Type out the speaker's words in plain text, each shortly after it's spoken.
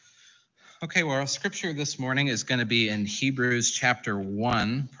Okay, well, our scripture this morning is going to be in Hebrews chapter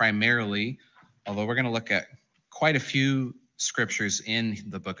 1 primarily, although we're going to look at quite a few scriptures in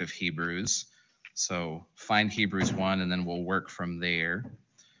the book of Hebrews. So find Hebrews 1 and then we'll work from there.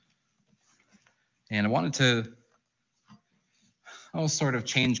 And I wanted to sort of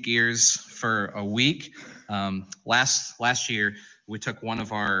change gears for a week. Last year, we took one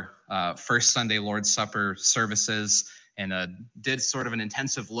of our first Sunday Lord's Supper services and did sort of an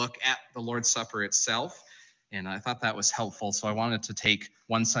intensive look at the Lord's Supper itself. And I thought that was helpful. So I wanted to take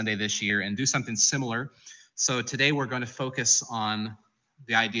one Sunday this year and do something similar. So today we're going to focus on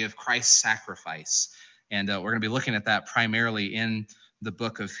the idea of Christ's sacrifice. And we're going to be looking at that primarily in the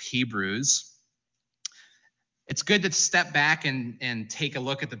book of Hebrews. It's good to step back and take a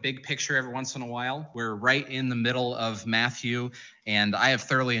look at the big picture every once in a while. We're right in the middle of Matthew, and I have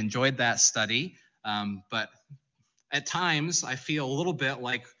thoroughly enjoyed that study. But at times, I feel a little bit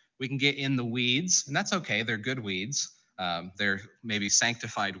like we can get in the weeds, and that's okay. They're good weeds. They're maybe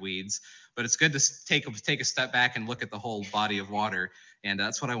sanctified weeds, but it's good to take a step back and look at the whole body of water, and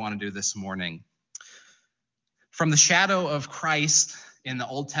that's what I want to do this morning. From the shadow of Christ in the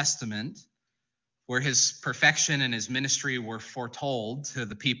Old Testament, where his perfection and his ministry were foretold to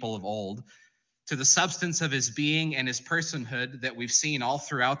the people of old, to the substance of his being and his personhood that we've seen all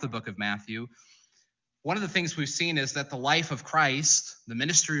throughout the book of Matthew, one of the things we've seen is that the life of Christ, the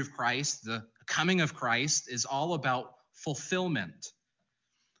ministry of Christ, the coming of Christ is all about fulfillment.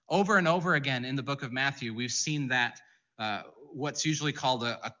 Over and over again in the book of Matthew, we've seen that what's usually called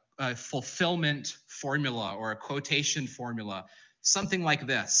a fulfillment formula or a quotation formula, something like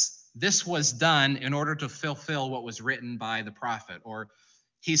this. This was done in order to fulfill what was written by the prophet, or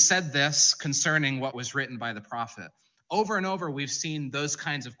he said this concerning what was written by the prophet. Over and over, we've seen those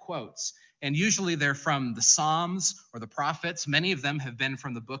kinds of quotes, and usually they're from the Psalms or the prophets. Many of them have been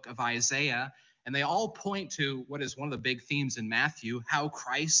from the book of Isaiah, and they all point to what is one of the big themes in Matthew, how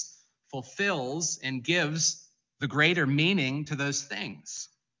Christ fulfills and gives the greater meaning to those things.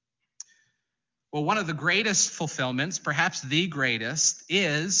 Well, one of the greatest fulfillments, perhaps the greatest,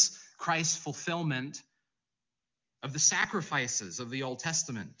 is Christ's fulfillment of the sacrifices of the Old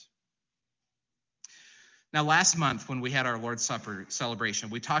Testament. Now, last month when we had our Lord's Supper celebration,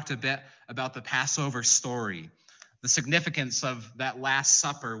 we talked a bit about the Passover story, the significance of that Last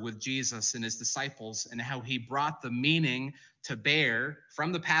Supper with Jesus and his disciples, and how he brought the meaning to bear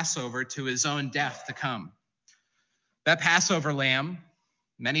from the Passover to his own death to come. That Passover lamb,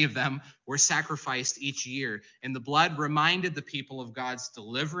 many of them were sacrificed each year, and the blood reminded the people of God's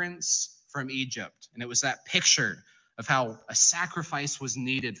deliverance from Egypt. And it was that picture of how a sacrifice was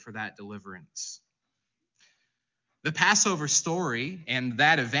needed for that deliverance. The Passover story and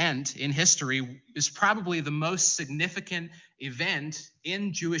that event in history is probably the most significant event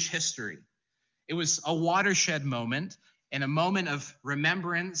in Jewish history. It was a watershed moment and a moment of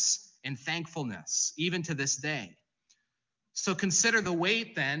remembrance and thankfulness, even to this day. So consider the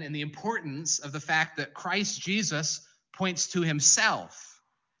weight then and the importance of the fact that Christ Jesus points to himself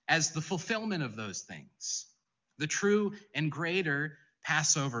as the fulfillment of those things, the true and greater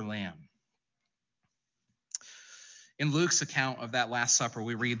Passover lamb. In Luke's account of that Last Supper,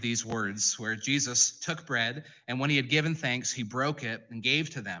 we read these words where Jesus took bread, and when he had given thanks, he broke it and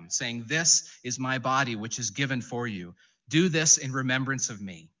gave to them, saying, "This is my body, which is given for you. Do this in remembrance of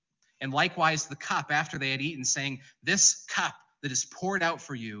me." And likewise the cup after they had eaten, saying, "This cup that is poured out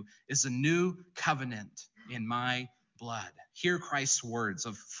for you is a new covenant in my blood." Hear Christ's words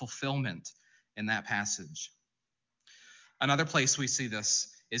of fulfillment in that passage. Another place we see this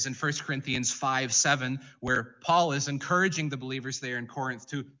is in 1 Corinthians 5:7, where Paul is encouraging the believers there in Corinth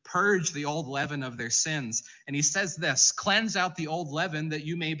to purge the old leaven of their sins. And he says this, "Cleanse out the old leaven that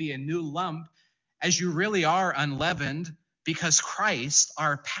you may be a new lump, as you really are unleavened, because Christ,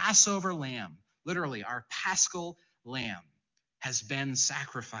 our Passover lamb," literally our paschal lamb, "has been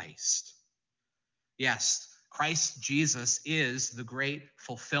sacrificed." Yes, Christ Jesus is the great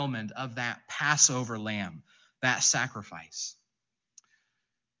fulfillment of that Passover lamb, that sacrifice.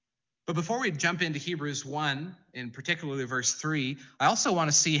 But before we jump into Hebrews 1, in particularly verse 3, I also want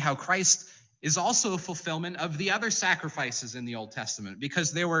to see how Christ is also a fulfillment of the other sacrifices in the Old Testament,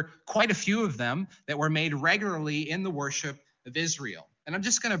 because there were quite a few of them that were made regularly in the worship of Israel. And I'm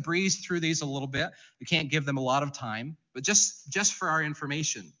just going to breeze through these a little bit. We can't give them a lot of time, but just for our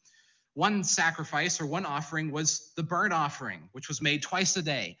information. One sacrifice or one offering was the burnt offering, which was made twice a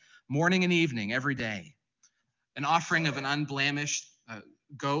day, morning and evening, every day. An offering of an unblemished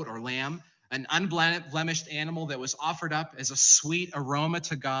goat or lamb, an unblemished animal that was offered up as a sweet aroma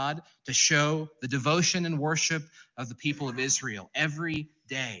to God to show the devotion and worship of the people of Israel every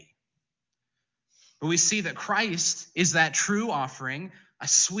day. But we see that Christ is that true offering, a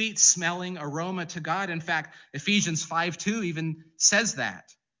sweet-smelling aroma to God. In fact, Ephesians 5:2 even says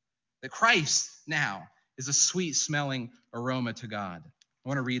that Christ now is a sweet-smelling aroma to God. I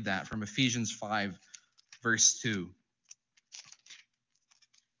want to read that from Ephesians 5, verse 2.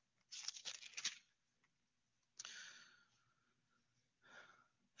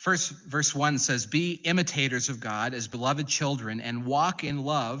 First, verse 1 says, "Be imitators of God as beloved children, and walk in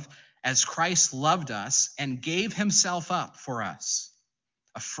love as Christ loved us and gave himself up for us,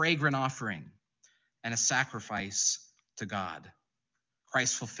 a fragrant offering and a sacrifice to God."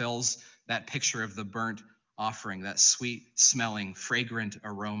 Christ fulfills that picture of the burnt offering, that sweet-smelling, fragrant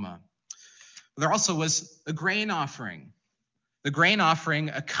aroma. There also was a grain offering. The grain offering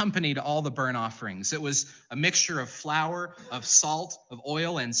accompanied all the burnt offerings. It was a mixture of flour, of salt, of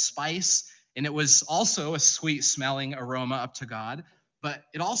oil, and spice, and it was also a sweet-smelling aroma up to God, but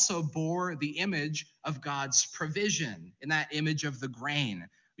it also bore the image of God's provision, in that image of the grain.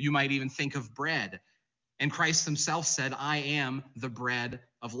 You might even think of bread. And Christ himself said, "I am the bread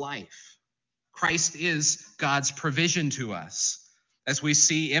of life." Christ is God's provision to us, as we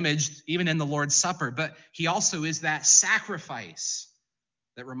see imaged even in the Lord's Supper, but he also is that sacrifice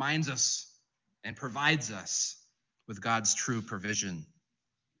that reminds us and provides us with God's true provision.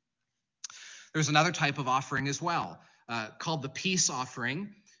 There's another type of offering as well, called the peace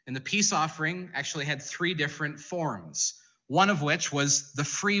offering, and the peace offering actually had three different forms, one of which was the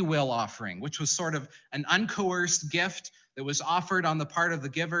free will offering, which was sort of an uncoerced gift that was offered on the part of the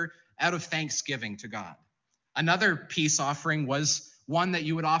giver out of thanksgiving to God. Another peace offering was one that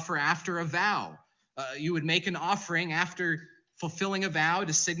you would offer after a vow. You would make an offering after fulfilling a vow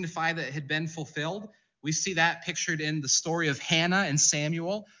to signify that it had been fulfilled. We see that pictured in the story of Hannah and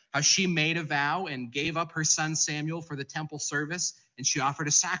Samuel, how she made a vow and gave up her son Samuel for the temple service, and she offered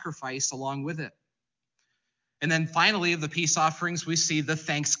a sacrifice along with it. And then finally, of the peace offerings, we see the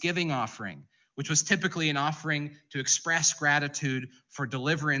thanksgiving offering, which was typically an offering to express gratitude for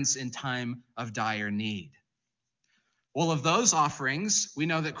deliverance in time of dire need. All of those offerings, we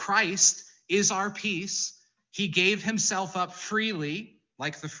know that Christ is our peace. He gave himself up freely,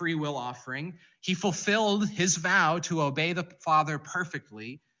 like the free will offering. He fulfilled his vow to obey the Father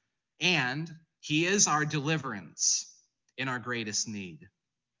perfectly, and he is our deliverance in our greatest need.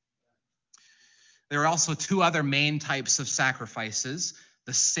 There are also two other main types of sacrifices,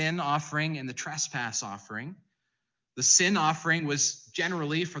 the sin offering and the trespass offering. The sin offering was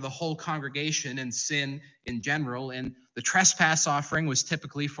generally for the whole congregation and sin in general, and the trespass offering was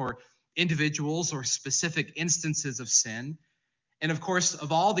typically for individuals or specific instances of sin. And of course,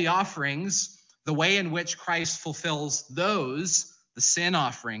 of all the offerings, the way in which Christ fulfills those, the sin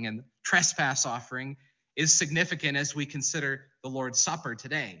offering and trespass offering, is significant as we consider the Lord's Supper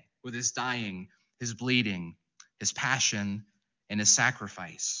today, with his dying, his bleeding, his passion, and his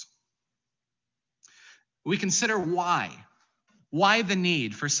sacrifice. We consider why the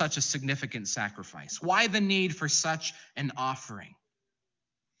need for such a significant sacrifice? Why the need for such an offering?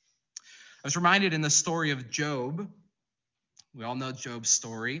 I was reminded in the story of Job. We all know Job's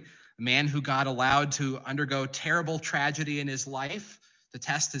story, a man who God allowed to undergo terrible tragedy in his life to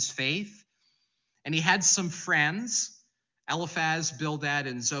test his faith. And he had some friends, Eliphaz, Bildad,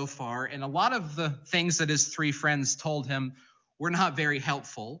 and Zophar, and a lot of the things that his three friends told him were not very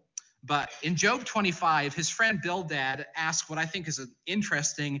helpful. But in Job 25, his friend Bildad asked what I think is an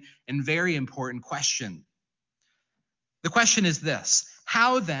interesting and very important question. The question is this: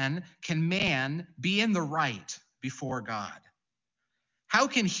 how then can man be in the right before God? How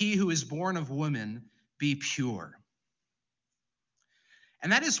can he who is born of woman be pure?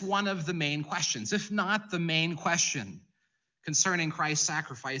 And that is one of the main questions, if not the main question, concerning Christ's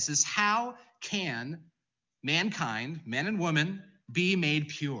sacrifices. How can mankind, men and women, be made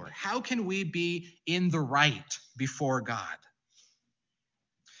pure? How can we be in the right before God?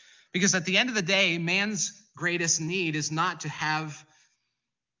 Because at the end of the day, man's greatest need is not to have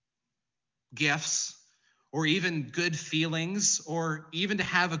gifts or even good feelings or even to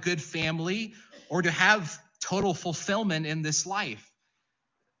have a good family or to have total fulfillment in this life.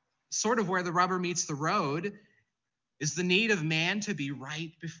 Sort of where the rubber meets the road is the need of man to be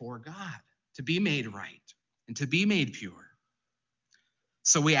right before God, to be made right and to be made pure.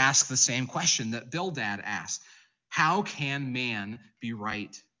 So we ask the same question that Bildad asked: how can man be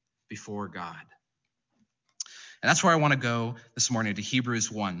right before God? And that's where I want to go this morning, to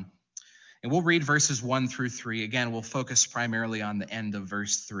Hebrews 1. And we'll read verses 1 through 3. Again, we'll focus primarily on the end of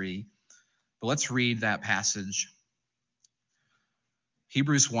verse 3. But let's read that passage.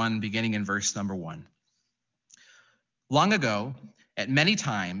 Hebrews 1, beginning in verse number 1. Long ago, at many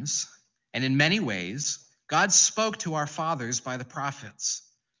times And in many ways, God spoke to our fathers by the prophets.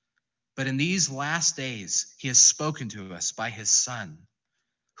 But in these last days, he has spoken to us by his Son,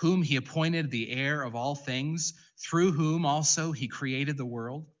 whom he appointed the heir of all things, through whom also he created the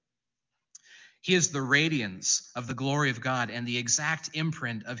world. He is the radiance of the glory of God and the exact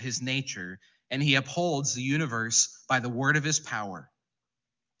imprint of his nature, and he upholds the universe by the word of his power.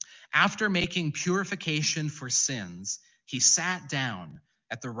 After making purification for sins, he sat down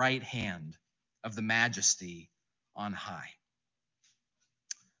at the right hand of the Majesty on high.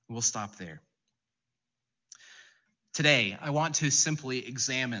 We'll stop there. Today, I want to simply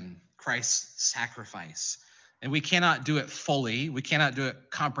examine Christ's sacrifice. And we cannot do it fully, we cannot do it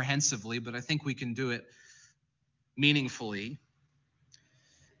comprehensively, but I think we can do it meaningfully.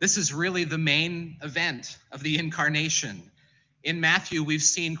 This is really the main event of the incarnation. In Matthew, we've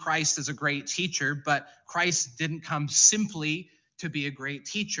seen Christ as a great teacher, but Christ didn't come simply to be a great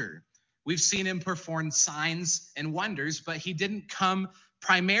teacher. We've seen him perform signs and wonders, but he didn't come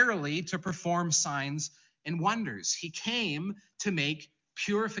primarily to perform signs and wonders. He came to make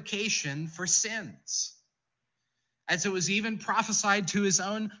purification for sins. As it was even prophesied to his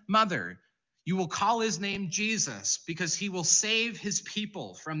own mother, you will call his name Jesus because he will save his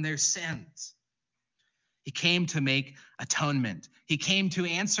people from their sins. He came to make atonement. He came to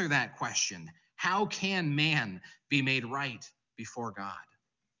answer that question. How can man be made right before God?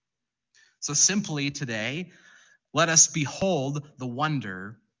 So simply today, let us behold the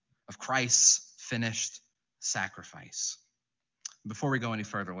wonder of Christ's finished sacrifice. Before we go any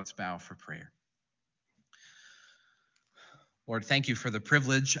further, let's bow for prayer. Lord, thank you for the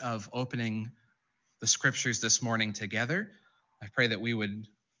privilege of opening the scriptures this morning together. I pray that we would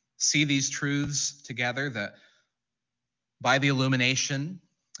see these truths together, that by the illumination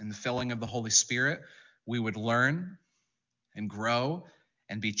and the filling of the Holy Spirit, we would learn and grow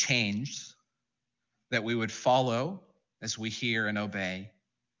and be changed, that we would follow as we hear and obey,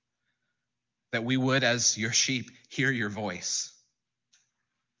 that we would, as your sheep, hear your voice,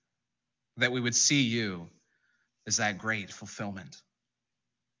 that we would see you as that great fulfillment.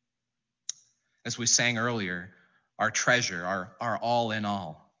 As we sang earlier, our treasure, our all in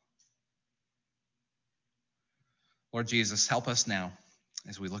all. Lord Jesus, help us now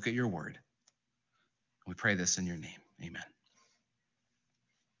as we look at your word. We pray this in your name. Amen.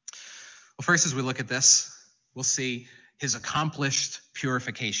 Well, first, as we look at this, we'll see his accomplished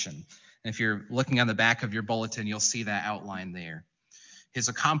purification. And if you're looking on the back of your bulletin, you'll see that outline there. His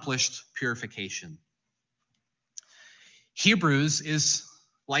accomplished purification. Hebrews is,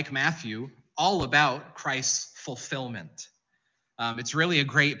 like Matthew, all about Christ's fulfillment. It's really a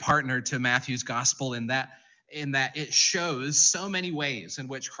great partner to Matthew's gospel in that it shows so many ways in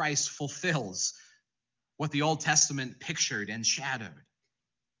which Christ fulfills what the Old Testament pictured and shadowed.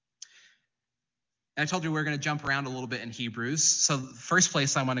 And I told you we're going to jump around a little bit in Hebrews. So the first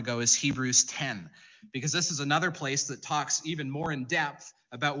place I want to go is Hebrews 10, because this is another place that talks even more in depth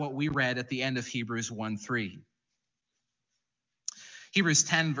about what we read at the end of Hebrews 1:3. Hebrews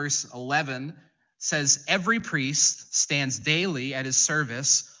 10 verse 11 says, every priest stands daily at his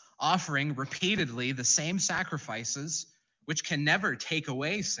service, offering repeatedly the same sacrifices, which can never take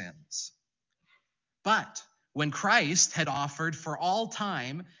away sins. But when Christ had offered for all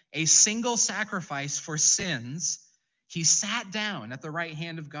time a single sacrifice for sins, he sat down at the right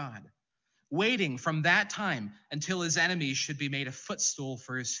hand of God, waiting from that time until his enemies should be made a footstool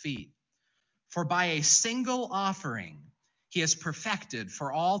for his feet. For by a single offering, he has perfected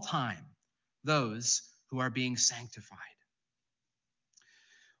for all time those who are being sanctified.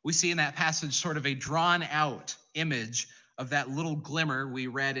 We see in that passage sort of a drawn out image of that little glimmer we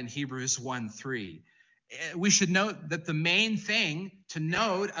read in Hebrews 1:3. We should note that the main thing to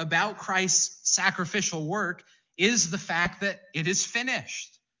note about Christ's sacrificial work is the fact that it is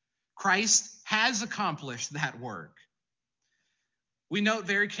finished. Christ has accomplished that work. We note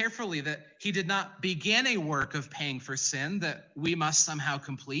very carefully that he did not begin a work of paying for sin that we must somehow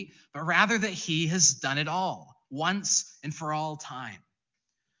complete, but rather that he has done it all, once and for all time.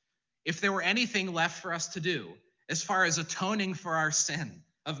 If there were anything left for us to do, as far as atoning for our sin,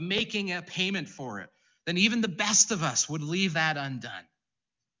 of making a payment for it, then even the best of us would leave that undone.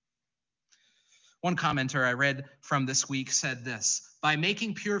 One commenter I read from this week said this: by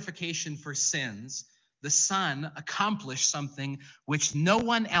making purification for sins, the Son accomplished something which no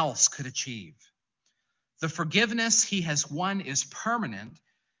one else could achieve. The forgiveness he has won is permanent,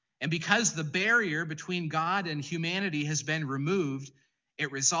 and because the barrier between God and humanity has been removed,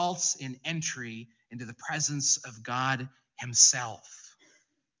 it results in entry into the presence of God himself.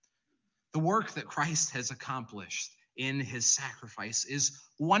 The work that Christ has accomplished in his sacrifice is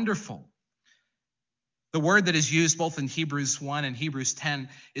wonderful. The word that is used both in Hebrews 1 and Hebrews 10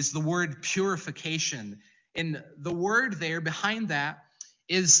 is the word purification. And the word there behind that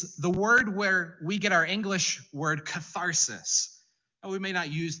is the word where we get our English word catharsis. Now, we may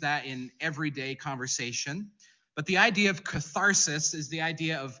not use that in everyday conversation, but the idea of catharsis is the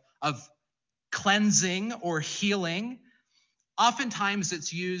idea of cleansing or healing. Oftentimes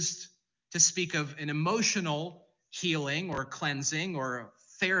it's used to speak of an emotional healing or cleansing or a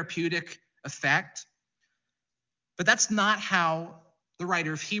therapeutic effect. But that's not how the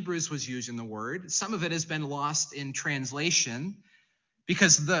writer of Hebrews was using the word. Some of it has been lost in translation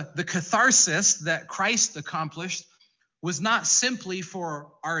because the catharsis that Christ accomplished was not simply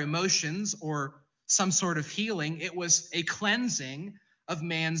for our emotions or some sort of healing. It was a cleansing of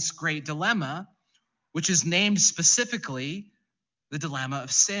man's great dilemma, which is named specifically the dilemma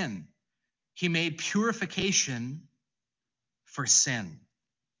of sin. He made purification for sin.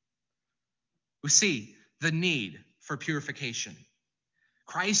 We see the need for purification.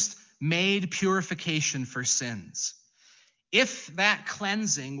 Christ made purification for sins. If that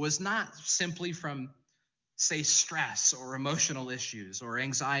cleansing was not simply from, say, stress or emotional issues or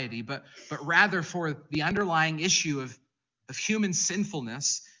anxiety, but rather for the underlying issue of human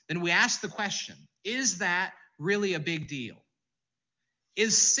sinfulness, then we ask the question, is that really a big deal?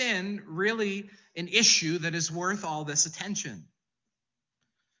 Is sin really an issue that is worth all this attention?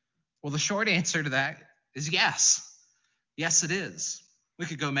 Well, the short answer to that is yes. Yes, it is. We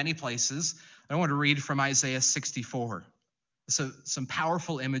could go many places. I want to read from Isaiah 64. So some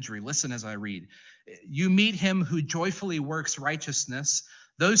powerful imagery. Listen as I read. You meet him who joyfully works righteousness,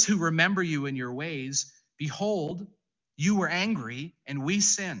 those who remember you in your ways. Behold, you were angry and we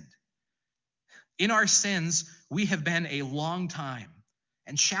sinned. In our sins, we have been a long time.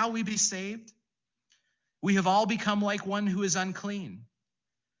 And shall we be saved? We have all become like one who is unclean.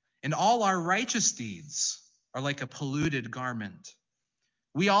 And all our righteous deeds are like a polluted garment.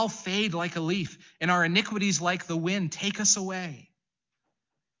 We all fade like a leaf, and our iniquities like the wind take us away.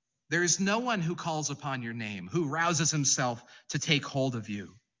 There is no one who calls upon your name, who rouses himself to take hold of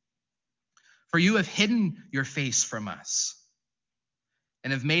you. For you have hidden your face from us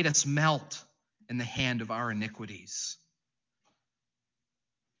and have made us melt in the hand of our iniquities.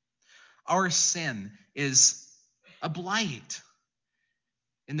 Our sin is a blight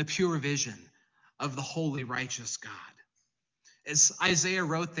in the pure vision of the holy, righteous God. As Isaiah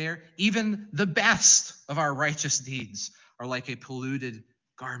wrote there, even the best of our righteous deeds are like a polluted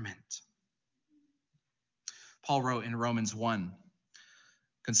garment. Paul wrote in Romans 1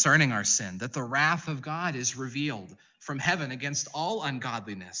 concerning our sin that the wrath of God is revealed from heaven against all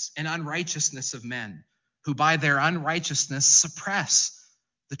ungodliness and unrighteousness of men, who by their unrighteousness suppress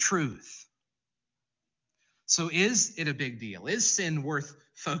the truth. So is it a big deal? Is sin worth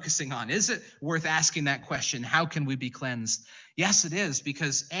focusing on? Is it worth asking that question, how can we be cleansed? Yes, it is,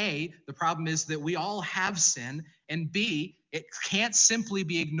 because A, the problem is that we all have sin, and B, it can't simply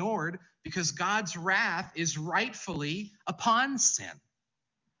be ignored because God's wrath is rightfully upon sin.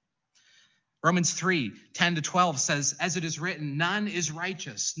 Romans 3:10-12 says, as it is written, none is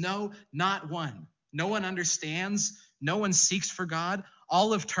righteous, no, not one. No one understands, no one seeks for God.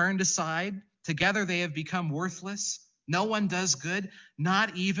 All have turned aside. Together they have become worthless. No one does good,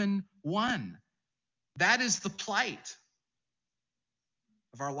 not even one. That is the plight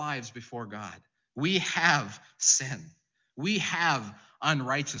of our lives before God. We have sin. We have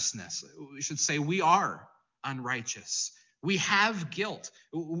unrighteousness. We should say we are unrighteous. We have guilt.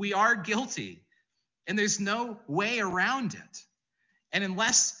 We are guilty. And there's no way around it. And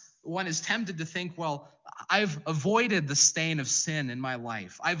unless one is tempted to think, well, I've avoided the stain of sin in my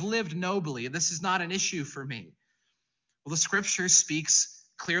life. I've lived nobly. This is not an issue for me. Well, the scripture speaks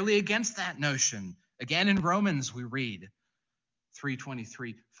clearly against that notion. Again, in Romans, we read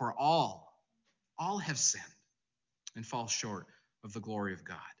 3:23, for all have sinned and fall short of the glory of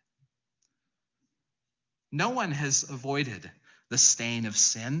God. No one has avoided the stain of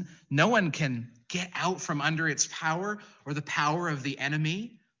sin. No one can get out from under its power or the power of the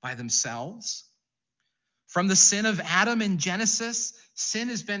enemy by themselves. From the sin of Adam in Genesis, sin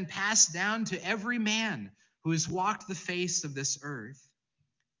has been passed down to every man who has walked the face of this earth,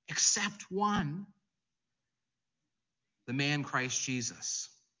 except one, the man Christ Jesus.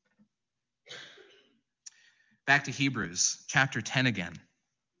 Back to Hebrews chapter 10 again,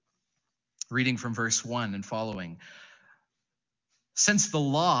 reading from verse 1 and following. Since the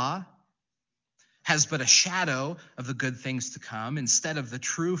law has but a shadow of the good things to come instead of the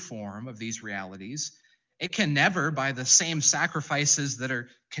true form of these realities, it can never, by the same sacrifices that are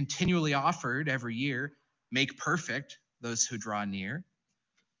continually offered every year, make perfect those who draw near.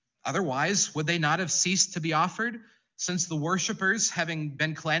 Otherwise, would they not have ceased to be offered, since the worshipers, having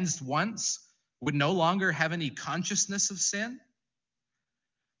been cleansed once, would no longer have any consciousness of sin?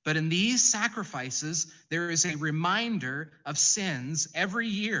 But in these sacrifices, there is a reminder of sins every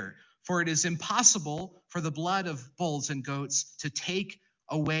year, for it is impossible for the blood of bulls and goats to take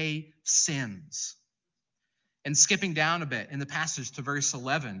away sins. And skipping down a bit in the passage to verse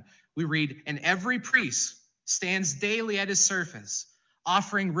 11, we read, "And every priest stands daily at his service,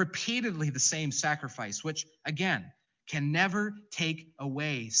 offering repeatedly the same sacrifice, which, again, can never take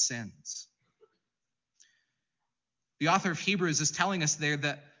away sins." The author of Hebrews is telling us there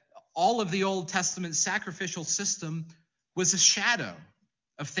that all of the Old Testament sacrificial system was a shadow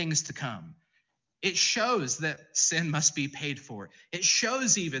of things to come. It shows that sin must be paid for. It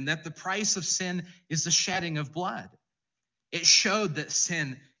shows even that the price of sin is the shedding of blood. It showed that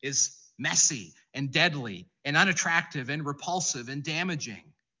sin is messy and deadly and unattractive and repulsive and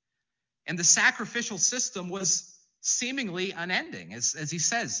damaging. And the sacrificial system was seemingly unending, as he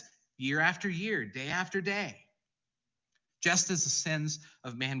says, year after year, day after day. Just as the sins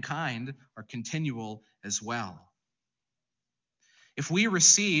of mankind are continual as well. If we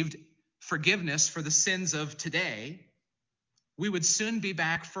received forgiveness for the sins of today, we would soon be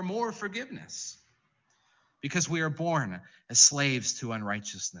back for more forgiveness, because we are born as slaves to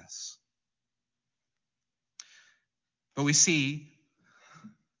unrighteousness. But we see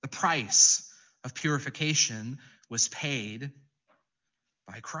the price of purification was paid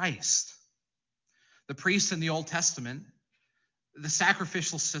by Christ. The priests in the Old Testament, the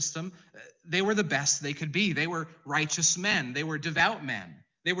sacrificial system, they were the best they could be. They were righteous men. They were devout men.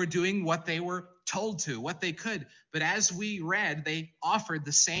 They were doing what they were told to, what they could. But as we read, they offered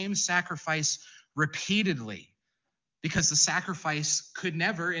the same sacrifice repeatedly, because the sacrifice could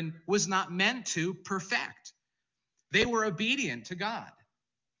never and was not meant to perfect. They were obedient to God,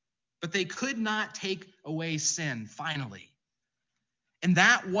 but they could not take away sin finally. And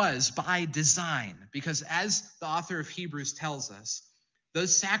that was by design, because as the author of Hebrews tells us,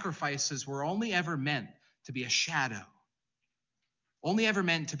 those sacrifices were only ever meant to be a shadow, only ever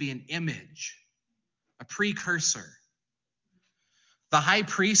meant to be an image, a precursor. The high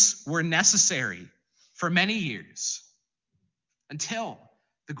priests were necessary for many years until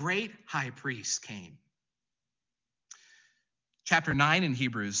the great high priest came. Chapter 9 in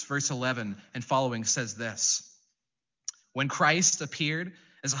Hebrews, verse 11 and following says this: "When Christ appeared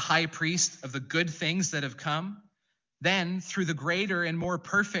as a high priest of the good things that have come, then through the greater and more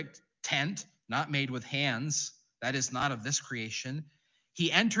perfect tent, not made with hands, that is not of this creation,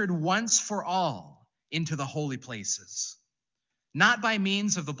 he entered once for all into the holy places, not by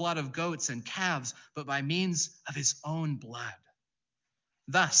means of the blood of goats and calves, but by means of his own blood,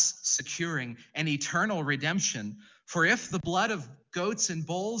 thus securing an eternal redemption. For if the blood of goats and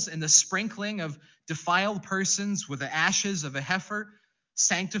bulls and the sprinkling of defiled persons with the ashes of a heifer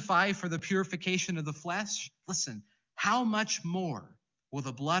sanctify for the purification of the flesh, listen, how much more will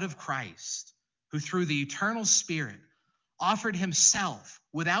the blood of Christ, who through the eternal Spirit offered himself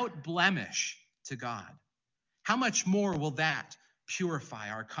without blemish to God, how much more will that purify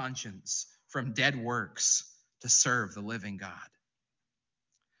our conscience from dead works to serve the living God?"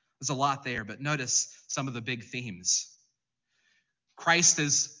 There's a lot there, but notice some of the big themes. Christ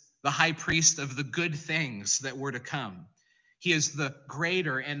is the high priest of the good things that were to come. He is the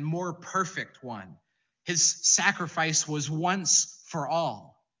greater and more perfect one. His sacrifice was once for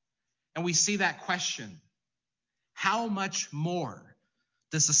all. And we see that question: how much more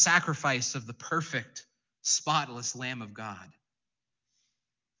does the sacrifice of the perfect, spotless Lamb of God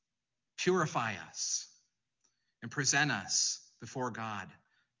purify us and present us before God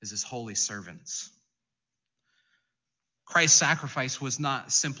as his holy servants? Christ's sacrifice was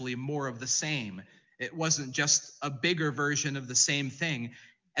not simply more of the same. It wasn't just a bigger version of the same thing.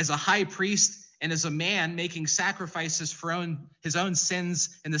 As a high priest and as a man making sacrifices for his own sins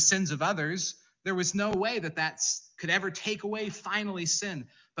and the sins of others, there was no way that could ever take away finally sin.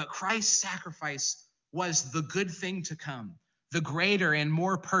 But Christ's sacrifice was the good thing to come, the greater and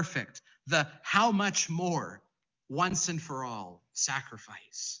more perfect, the how much more, once and for all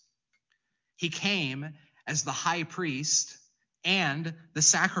sacrifice. He came as the high priest and the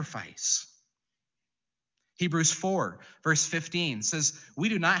sacrifice. Hebrews 4, verse 15 says, "We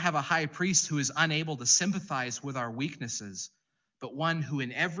do not have a high priest who is unable to sympathize with our weaknesses, but one who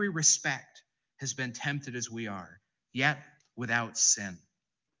in every respect has been tempted as we are, yet without sin."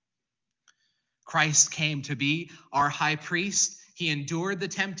 Christ came to be our high priest. He endured the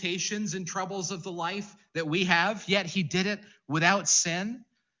temptations and troubles of the life that we have, yet he did it without sin.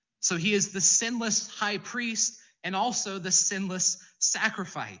 So he is the sinless high priest and also the sinless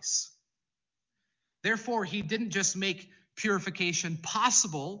sacrifice. Therefore, he didn't just make purification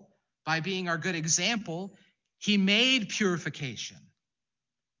possible by being our good example. He made purification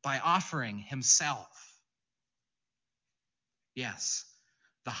by offering himself. Yes,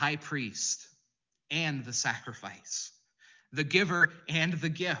 the high priest and the sacrifice, the giver and the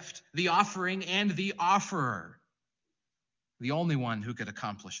gift, the offering and the offerer, the only one who could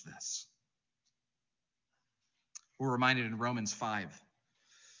accomplish this. We're reminded in Romans 5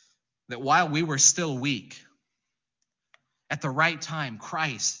 that while we were still weak, at the right time,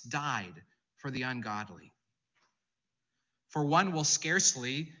 Christ died for the ungodly. For one will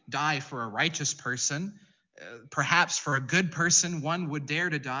scarcely die for a righteous person. Perhaps for a good person, one would dare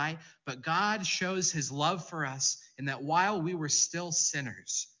to die. But God shows his love for us in that while we were still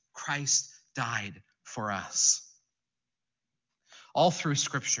sinners, Christ died for us. All through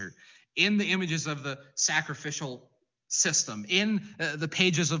Scripture, in the images of the sacrificial system, in the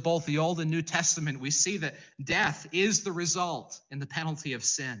pages of both the Old and New Testament, we see that death is the result in the penalty of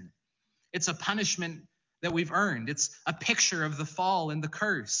sin. It's a punishment that we've earned. It's a picture of the fall and the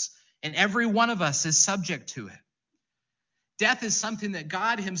curse, and every one of us is subject to it. Death is something that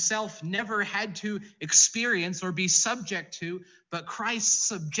God himself never had to experience or be subject to, but Christ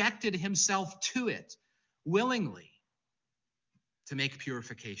subjected himself to it willingly to make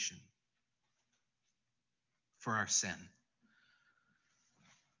purification for our sin.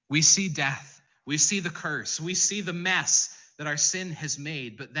 We see death, we see the curse, we see the mess that our sin has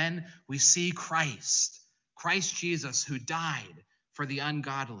made, but then we see Christ Jesus who died for the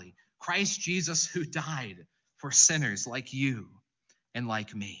ungodly, Christ Jesus who died for sinners like you and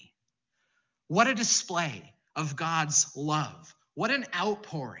like me. What a display of God's love. What an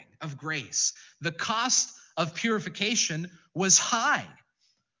outpouring of grace. The cost of purification was high,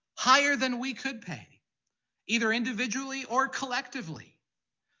 higher than we could pay, either individually or collectively.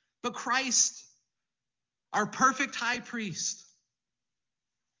 But Christ, our perfect high priest,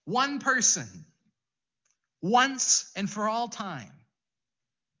 one person, once and for all time,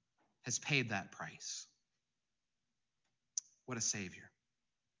 has paid that price. What a Savior.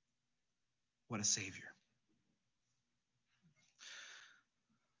 What a Savior.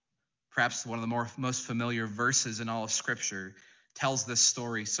 Perhaps one of the most familiar verses in all of Scripture tells this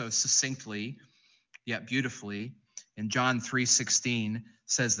story so succinctly, yet beautifully. In John 3:16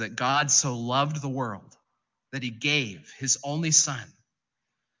 says that God so loved the world that he gave his only Son,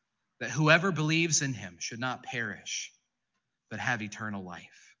 that whoever believes in him should not perish, but have eternal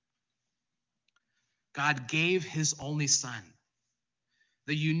life. God gave his only Son,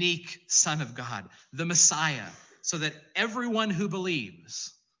 the unique Son of God, the Messiah, so that everyone who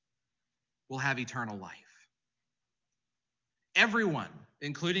believes will have eternal life. Everyone,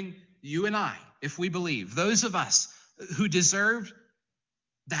 including you and I, if we believe, those of us who deserved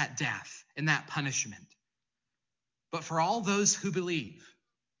that death and that punishment. But for all those who believe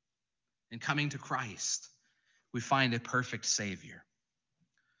in coming to Christ, we find a perfect Savior.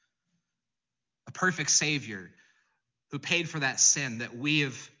 A perfect Savior who paid for that sin that we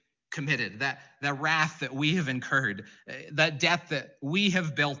have committed, that wrath that we have incurred, that debt that we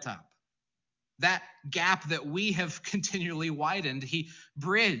have built up, that gap that we have continually widened. He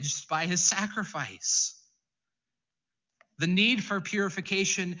bridged by his sacrifice. The need for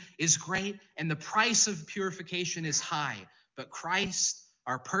purification is great, and the price of purification is high. But Christ,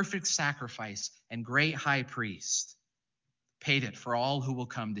 our perfect sacrifice and great high priest, paid it for all who will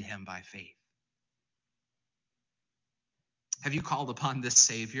come to him by faith. Have you called upon this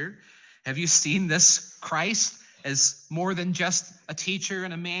Savior? Have you seen this Christ as more than just a teacher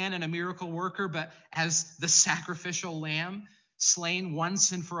and a man and a miracle worker, but as the sacrificial lamb slain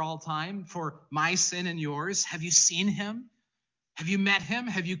once and for all time for my sin and yours? Have you seen him? Have you met him?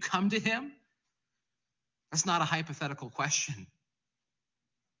 Have you come to him? That's not a hypothetical question.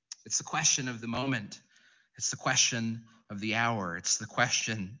 It's the question of the moment. It's the question of the hour. It's the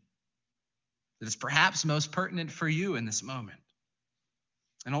question that is perhaps most pertinent for you in this moment.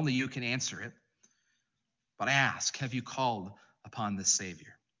 And only you can answer it. But I ask, have you called upon this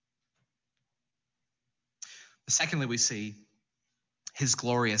Savior? Secondly, we see his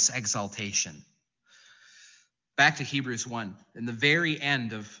glorious exaltation. Back to Hebrews 1, in the very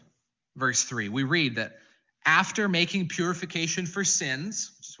end of verse 3, we read that after making purification for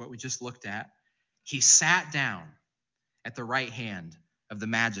sins, which is what we just looked at, he sat down at the right hand of the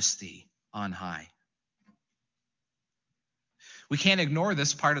Majesty on high. We can't ignore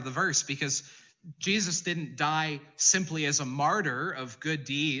this part of the verse because Jesus didn't die simply as a martyr of good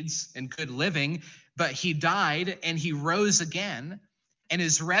deeds and good living, but he died and he rose again, and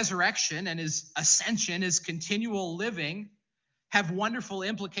his resurrection and his ascension, his continual living, have wonderful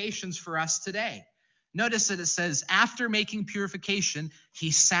implications for us today. Notice that it says, after making purification,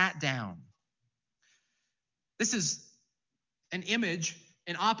 he sat down. This is an image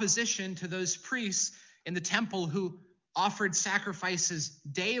in opposition to those priests in the temple who offered sacrifices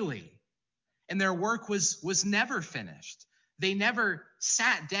daily, and their work was never finished. They never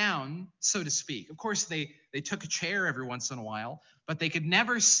sat down, so to speak. Of course, they took a chair every once in a while, but they could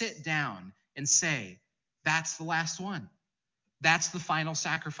never sit down and say, that's the last one. That's the final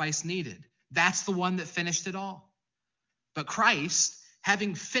sacrifice needed. That's the one that finished it all. But Christ,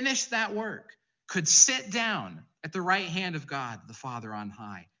 having finished that work, could sit down at the right hand of God, the Father on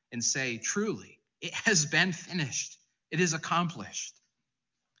high, and say, truly, it has been finished. It is accomplished.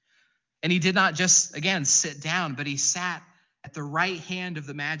 And he did not just, again, sit down, but he sat at the right hand of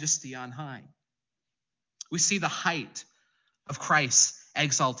the Majesty on high. We see the height of Christ's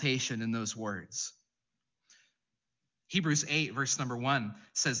exaltation in those words. Hebrews 8, verse number 1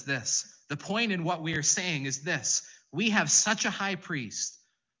 says this. The point in what we are saying is this. We have such a high priest,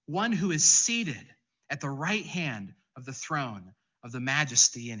 one who is seated at the right hand of the throne of the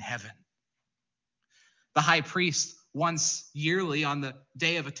Majesty in heaven. The high priest, once yearly on the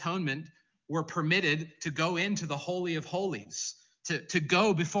Day of Atonement, were permitted to go into the Holy of Holies, to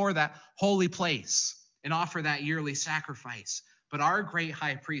go before that holy place and offer that yearly sacrifice. But our great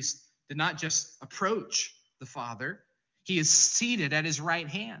high priest did not just approach the Father. He is seated at his right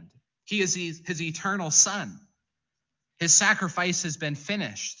hand. He is his eternal Son. His sacrifice has been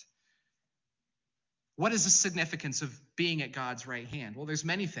finished. What is the significance of being at God's right hand? Well, there's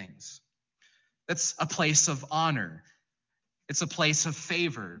many things. That's a place of honor. It's a place of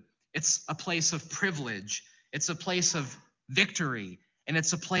favor. It's a place of privilege. It's a place of victory. And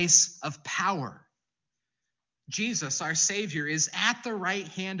it's a place of power. Jesus, our Savior, is at the right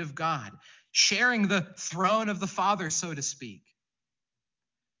hand of God, sharing the throne of the Father, so to speak.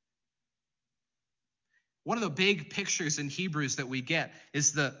 One of the big pictures in Hebrews that we get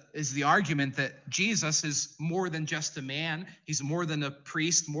is the argument that Jesus is more than just a man. He's more than a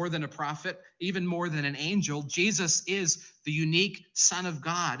priest, more than a prophet, even more than an angel. Jesus is the unique Son of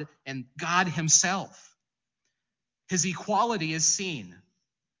God and God himself. His equality is seen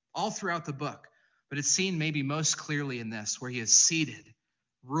all throughout the book, but it's seen maybe most clearly in this, where he is seated,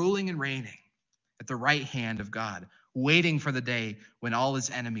 ruling and reigning at the right hand of God, waiting for the day when all his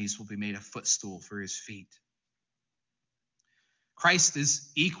enemies will be made a footstool for his feet. Christ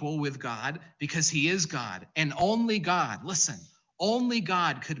is equal with God because he is God, and only God, listen, only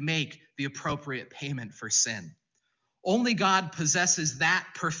God could make the appropriate payment for sin. Only God possesses that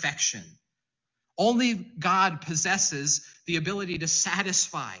perfection. Only God possesses the ability to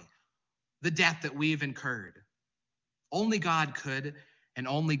satisfy the debt that we've incurred. Only God could, and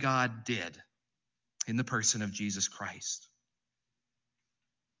only God did in the person of Jesus Christ.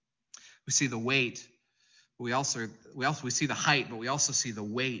 We see the weight, we see the height, but we also see the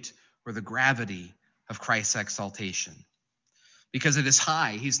weight or the gravity of Christ's exaltation. Because it is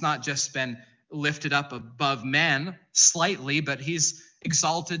high. He's not just been lifted up above men slightly, but he's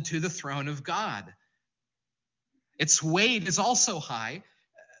exalted to the throne of God. Its weight is also high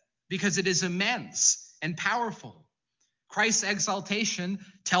because it is immense and powerful. Christ's exaltation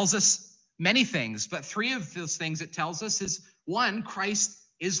tells us many things, but three of those things it tells us is, one, Christ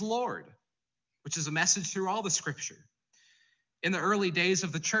is Lord, which is a message through all the scripture. In the early days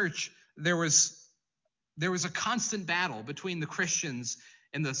of the church, there was a constant battle between the Christians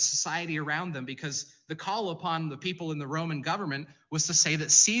and the society around them, because the call upon the people in the Roman government was to say that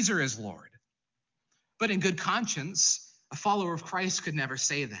Caesar is Lord. But in good conscience, a follower of Christ could never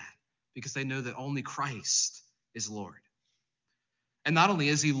say that, because they know that only Christ is Lord. And not only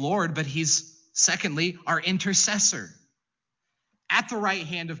is he Lord, but he's, secondly, our intercessor. At the right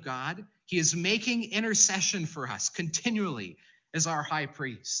hand of God, he is making intercession for us continually as our high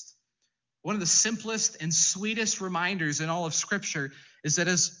priest. One of the simplest and sweetest reminders in all of Scripture is that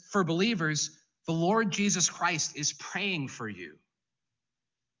as for believers, the Lord Jesus Christ is praying for you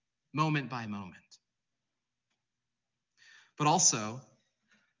moment by moment. But also,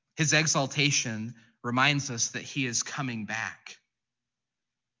 his exaltation reminds us that he is coming back.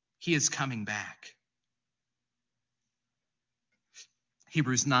 He is coming back.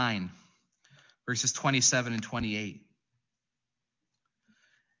 Hebrews 9, verses 27 and 28.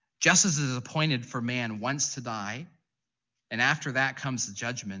 Just as it is appointed for man once to die, and after that comes the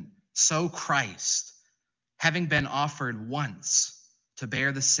judgment, so Christ, having been offered once to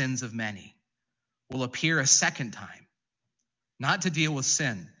bear the sins of many, will appear a second time, not to deal with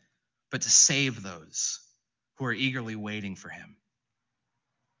sin, but to save those who are eagerly waiting for him.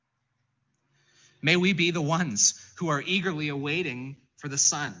 May we be the ones who are eagerly awaiting for the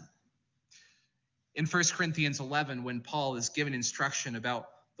Son. In 1 Corinthians 11, when Paul is given instruction about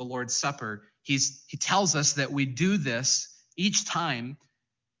the Lord's Supper, he tells us that we do this each time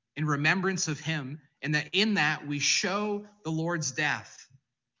in remembrance of him, and that in that we show the Lord's death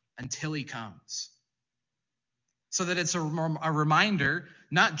until he comes. So that it's a reminder,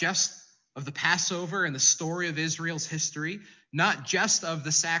 not just of the Passover and the story of Israel's history, not just of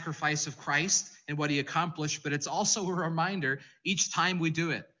the sacrifice of Christ and what he accomplished, but it's also a reminder each time we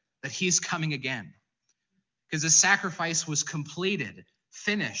do it that he's coming again. Because his sacrifice was completed,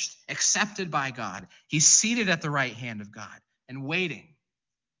 finished, accepted by God. He's seated at the right hand of God and waiting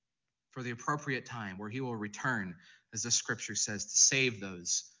for the appropriate time where he will return, as the scripture says, to save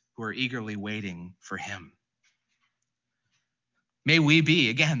those who are eagerly waiting for him. May we be,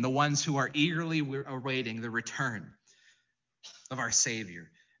 again, the ones who are eagerly awaiting the return of our Savior.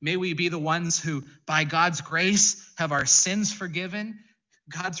 May we be the ones who, by God's grace, have our sins forgiven,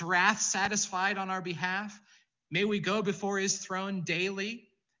 God's wrath satisfied on our behalf. May we go before his throne daily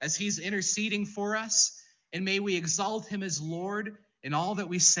as he's interceding for us, and may we exalt him as Lord in all that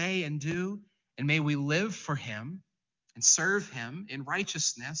we say and do, and may we live for him and serve him in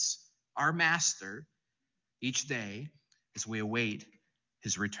righteousness, our Master, each day as we await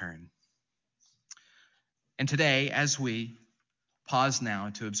his return. And today, as we pause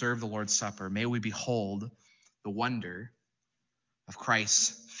now to observe the Lord's Supper, may we behold the wonder of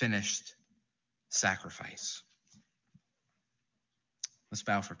Christ's finished sacrifice. Let's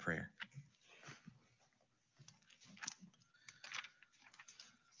bow for prayer.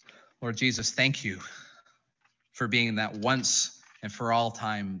 Lord Jesus, thank you for being that once and for all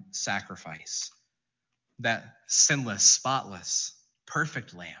time sacrifice, that sinless, spotless,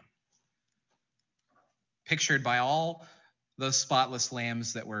 perfect lamb, pictured by all those spotless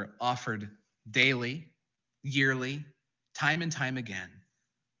lambs that were offered daily, yearly, time and time again,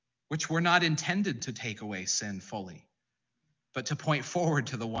 which were not intended to take away sin fully, but to point forward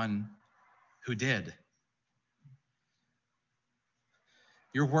to the one who did.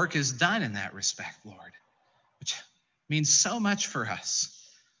 Your work is done in that respect, Lord, which means so much for us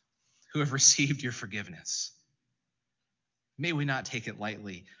who have received your forgiveness. May we not take it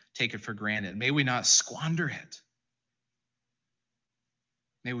lightly, take it for granted. May we not squander it.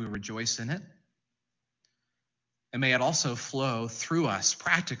 May we rejoice in it. And may it also flow through us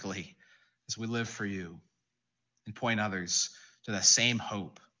practically as we live for you and point others to the same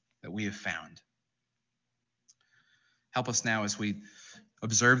hope that we have found. Help us now as we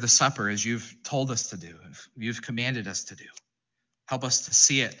observe the supper as you've told us to do, you've commanded us to do. Help us to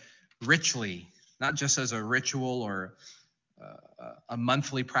see it richly, not just as a ritual or a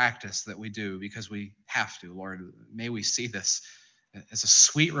monthly practice that we do because we have to. Lord, may we see this as a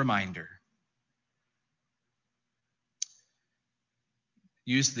sweet reminder.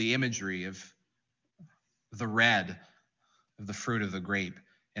 Use the imagery of the red of the fruit of the grape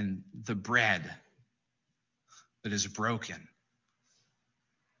and the bread that is broken.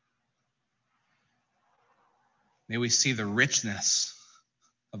 May we see the richness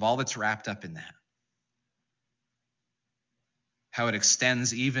of all that's wrapped up in that. How it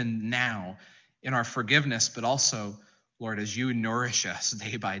extends even now in our forgiveness, but also, Lord, as you nourish us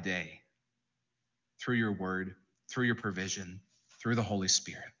day by day through your word, through your provision, through the Holy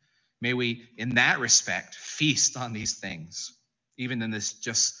Spirit. May we, in that respect, feast on these things, even in this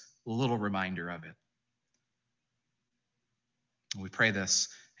just little reminder of it. We pray this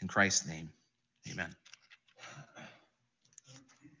in Christ's name. Amen.